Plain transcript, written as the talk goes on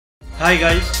Hi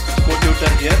guys,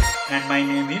 CodeTutor here and my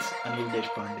name is Anil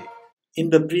Deshpande.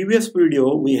 In the previous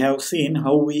video, we have seen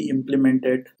how we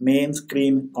implemented main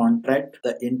screen contract,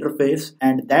 the interface,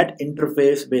 and that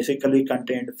interface basically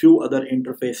contained few other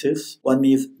interfaces. One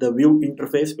is the view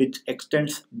interface which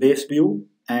extends base view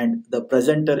and the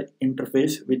presenter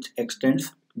interface which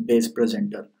extends base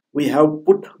presenter. We have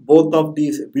put both of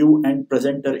these view and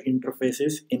presenter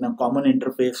interfaces in a common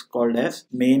interface called as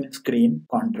main screen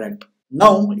contract.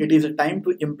 Now it is time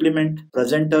to implement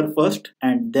presenter first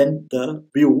and then the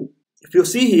view. If you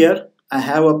see here, I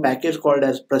have a package called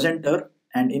as presenter,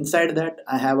 and inside that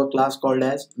I have a class called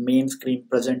as main screen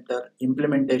presenter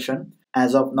implementation.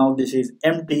 As of now this is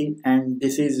empty and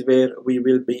this is where we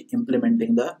will be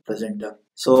implementing the presenter.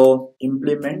 So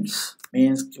implements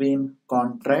main screen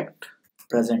contract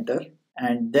presenter,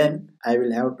 and then I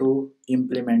will have to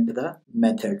implement the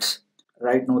methods.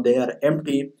 Right now they are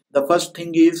empty. The first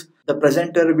thing is the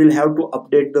presenter will have to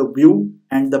update the view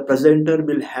and the presenter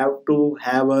will have to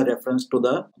have a reference to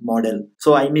the model.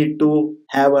 So I need to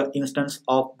have an instance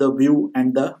of the view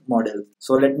and the model.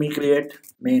 So let me create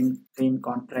main screen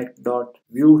contract dot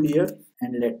view here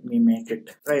and let me make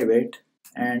it private,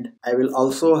 and I will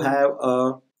also have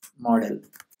a model.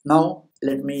 Now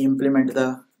let me implement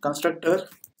the constructor.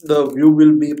 The view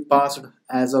will be passed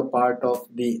as a part of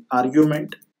the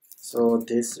argument. So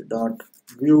this dot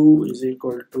view is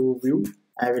equal to view.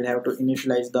 I will have to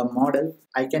initialize the model.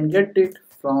 I can get it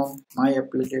from my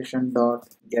application dot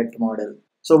get model.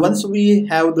 So once we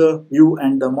have the view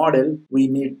and the model, we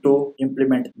need to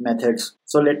implement methods.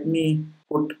 So let me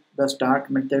put the start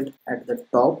method at the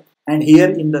top. And here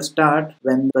in the start,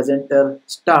 when the presenter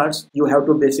starts, you have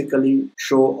to basically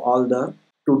show all the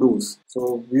to-dos.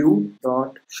 So view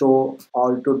dot show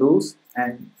all to-dos,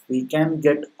 and we can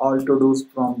get all to-dos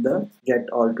from the get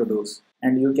all to-dos.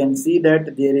 And you can see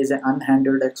that there is an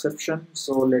unhandled exception.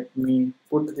 So let me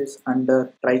put this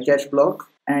under try catch block.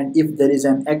 And if there is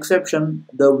an exception,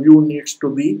 the view needs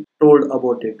to be told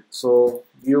about it. So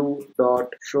view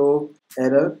dot show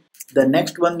error. The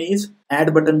next one is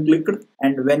add button clicked,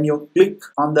 and when you click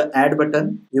on the add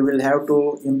button, you will have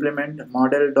to implement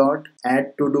model dot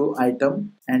add to do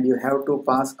item, and you have to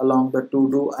pass along the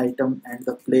to do item and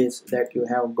the place that you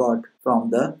have got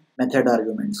from the method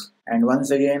arguments. And once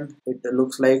again, it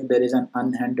looks like there is an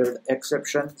unhandled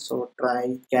exception, so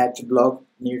try catch block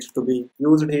needs to be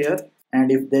used here. And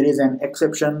if there is an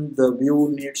exception, the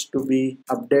view needs to be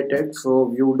updated. So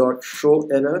view dot show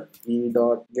error v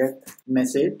dot get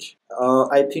message.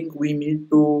 I think we need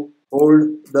to hold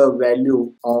the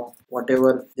value of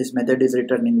whatever this method is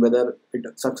returning, whether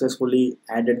it successfully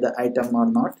added the item or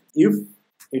not. If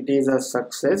it is a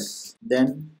success,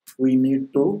 then we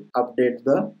need to update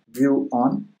the view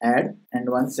on add, and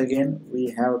once again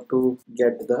we have to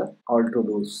get the all to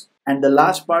do's. And the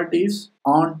last part is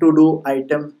on to do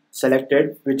item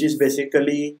selected, which is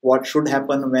basically what should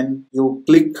happen when you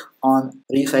click on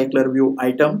recycler view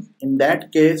item. In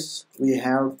that case, we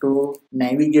have to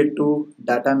navigate to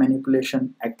data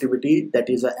manipulation activity, that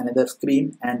is another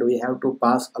screen, and we have to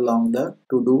pass along the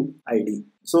to do ID.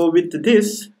 So with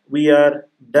this, we are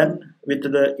done with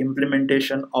the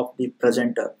implementation of the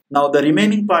presenter. Now the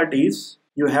remaining part is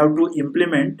you have to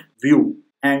implement view.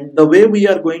 And the way we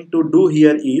are going to do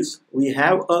here is we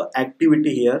have a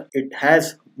activity here. It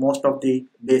has most of the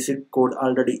basic code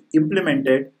already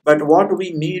implemented, but what we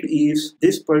need is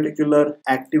this particular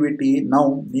activity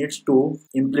now needs to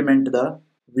implement the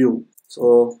view.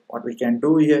 So what we can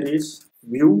do here is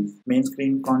view main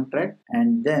screen contract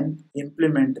and then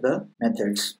implement the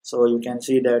methods. So you can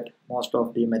see that most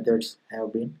of the methods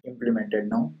have been implemented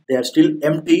now. They are still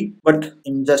empty, but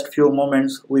in just few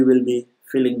moments we will be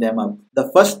filling them up. The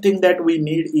first thing that we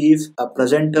need is a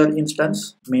presenter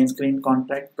instance, main screen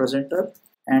contract presenter,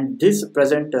 and this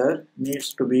presenter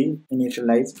needs to be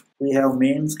initialized. We have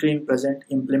main screen present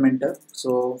implementer,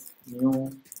 so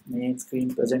new main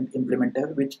screen present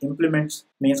implementer which implements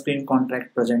main screen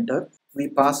contract presenter. We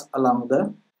pass along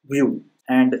the view,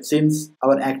 and since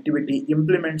our activity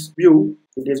implements view,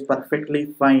 it is perfectly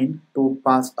fine to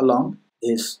pass along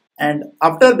this. And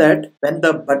after that, when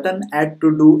the button add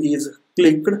to do is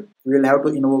clicked, we will have to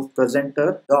invoke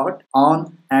presenter dot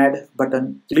on add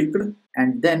button clicked,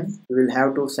 and then we will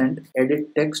have to send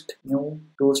edit text new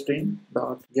toString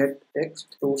dot get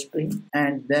text toString,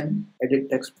 and then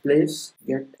edit text place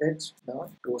get text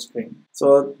dot toString.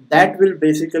 So that will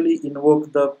basically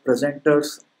invoke the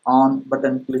presenter's on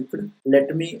button clicked.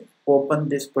 Let me open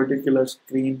this particular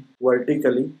screen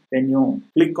vertically. When you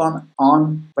click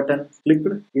on button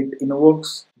clicked, it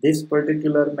invokes this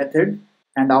particular method,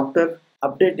 and after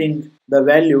updating the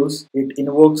values, it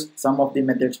invokes some of the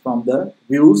methods from the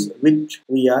views which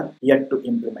we are yet to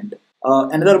implement.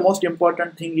 Another most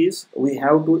important thing is we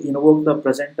have to invoke the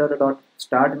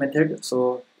presenter.start method.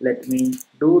 So let me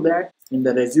do that in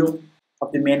the resume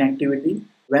of the main activity.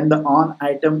 When the on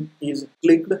item is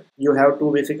clicked, you have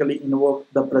to basically invoke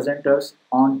the presenter's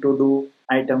on to do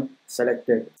item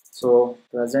selected. So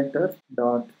presenter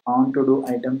dot on to do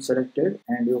item selected,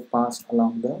 and you pass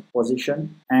along the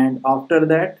position, and after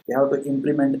that you have to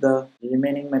implement the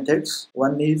remaining methods.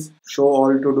 One is show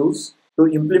all to do's. To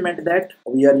implement that,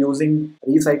 we are using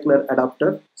recycler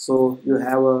adapter. So you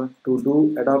have a to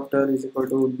do adapter is equal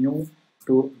to new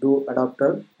to do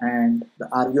adapter, and the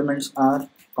arguments are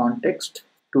context,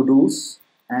 to do's,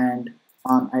 and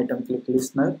on item click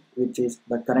listener, which is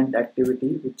the current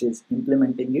activity which is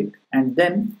implementing it. And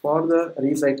then for the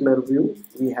recycler view,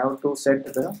 we have to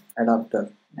set the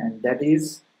adapter, and that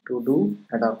is to do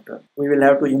adapter. We will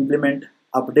have to implement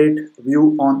update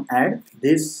view on add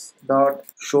this dot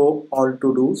show all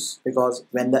to do's, because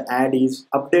when the add is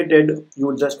updated,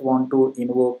 you just want to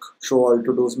invoke show all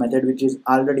to do's method, which is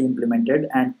already implemented,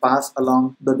 and pass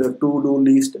along the to do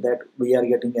list that we are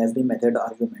getting as the method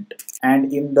argument.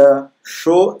 And in the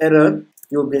show error,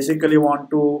 you basically want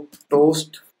to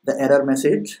toast the error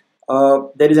message.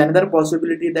 There is another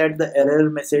possibility that the error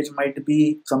message might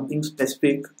be something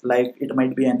specific, like it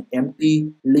might be an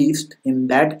empty list. In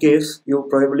that case, you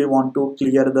probably want to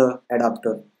clear the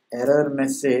adapter. Error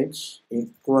message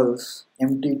equals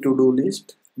empty to-do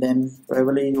list. Then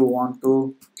probably you want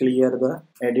to clear the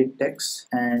edit text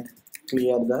and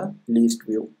clear the list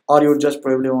view, or you just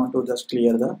probably want to just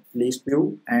clear the list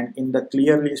view. And in the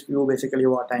clear list view, basically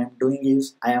what I am doing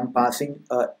is I am passing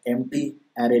a empty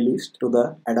array list to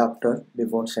the adapter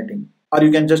before setting, or you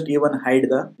can just even hide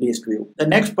the list view. The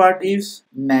next part is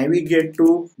navigate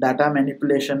to data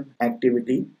manipulation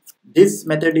activity. This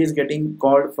method is getting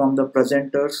called from the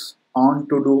presenter's on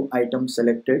to do item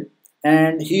selected,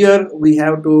 and here we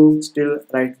have to still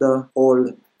write the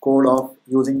whole code of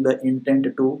using the intent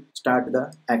to start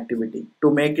the activity.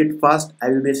 To make it fast, I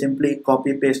will be simply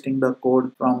copy pasting the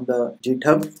code from the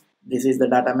GitHub. This is the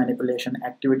data manipulation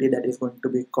activity that is going to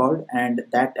be called, and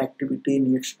that activity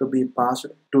needs to be passed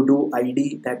to do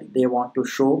ID that they want to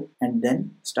show, and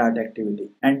then start activity.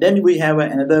 And then we have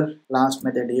another last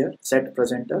method here, set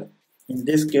presenter. In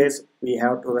this case, we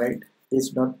have to write this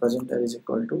dot presenter is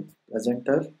equal to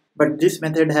presenter. But this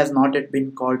method has not yet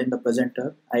been called in the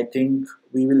presenter. I think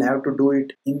we will have to do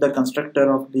it in the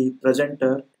constructor of the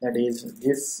presenter, that is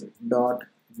this dot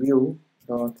view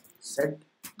dot set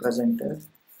presenter.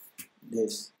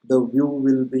 This the view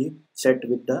will be set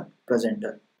with the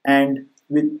presenter, and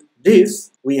with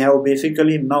this we have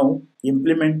basically now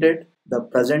implemented the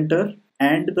presenter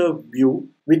and the view,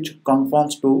 which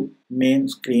conforms to main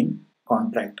screen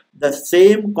contract. The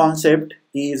same concept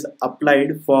is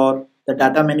applied for the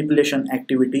data manipulation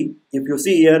activity. If you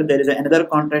see here, there is another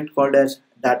contract called as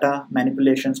data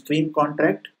manipulation screen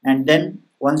contract, and then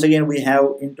once again we have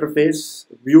interface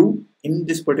view in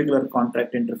this particular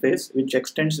contract interface, which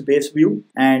extends base view,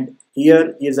 and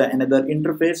here is another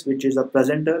interface which is a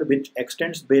presenter which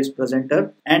extends base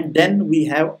presenter, and then we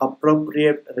have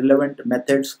appropriate relevant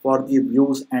methods for the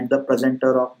views and the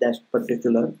presenter of that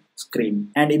particular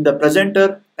screen. And in the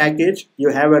presenter package, you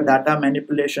have a data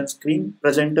manipulation screen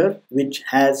presenter which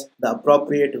has the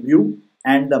appropriate view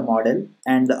and the model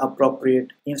and the appropriate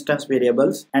instance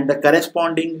variables, and the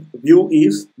corresponding view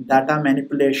is data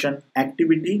manipulation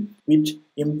activity which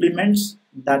implements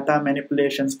data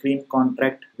manipulation screen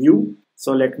contract view.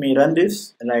 So let me run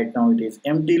this. Right now it is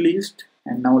empty list,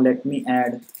 and now let me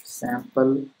add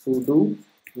sample to do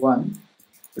one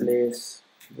place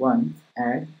one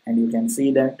add, and you can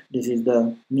see that this is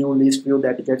the new list view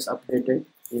that gets updated.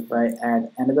 If I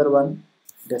add another one,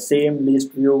 the same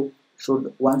list view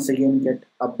should once again get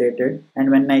updated,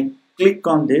 and when I click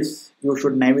on this, you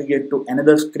should navigate to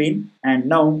another screen, and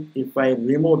now if I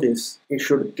remove this, it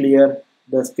should clear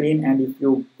the screen, and if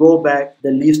you go back,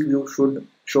 the list view should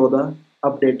show the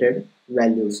updated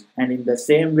values. And in the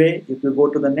same way, if you go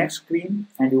to the next screen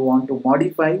and you want to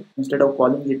modify, instead of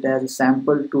calling it as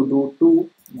sample to do 2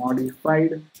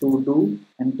 modified to do,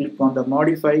 and click on the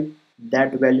modify,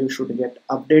 that value should get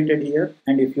updated here,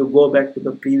 and if you go back to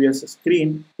the previous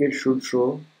screen, it should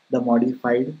show the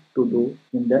modified to do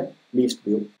in the list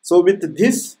view. So with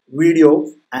this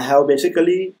video, I have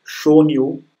basically shown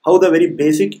you how the very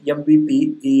basic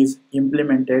MVP is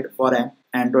implemented for an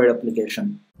Android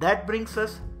application. That brings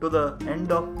us to the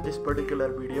end of this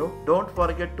particular video. Don't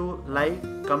forget to like,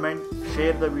 comment,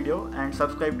 share the video and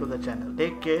subscribe to the channel.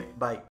 Take care. Bye.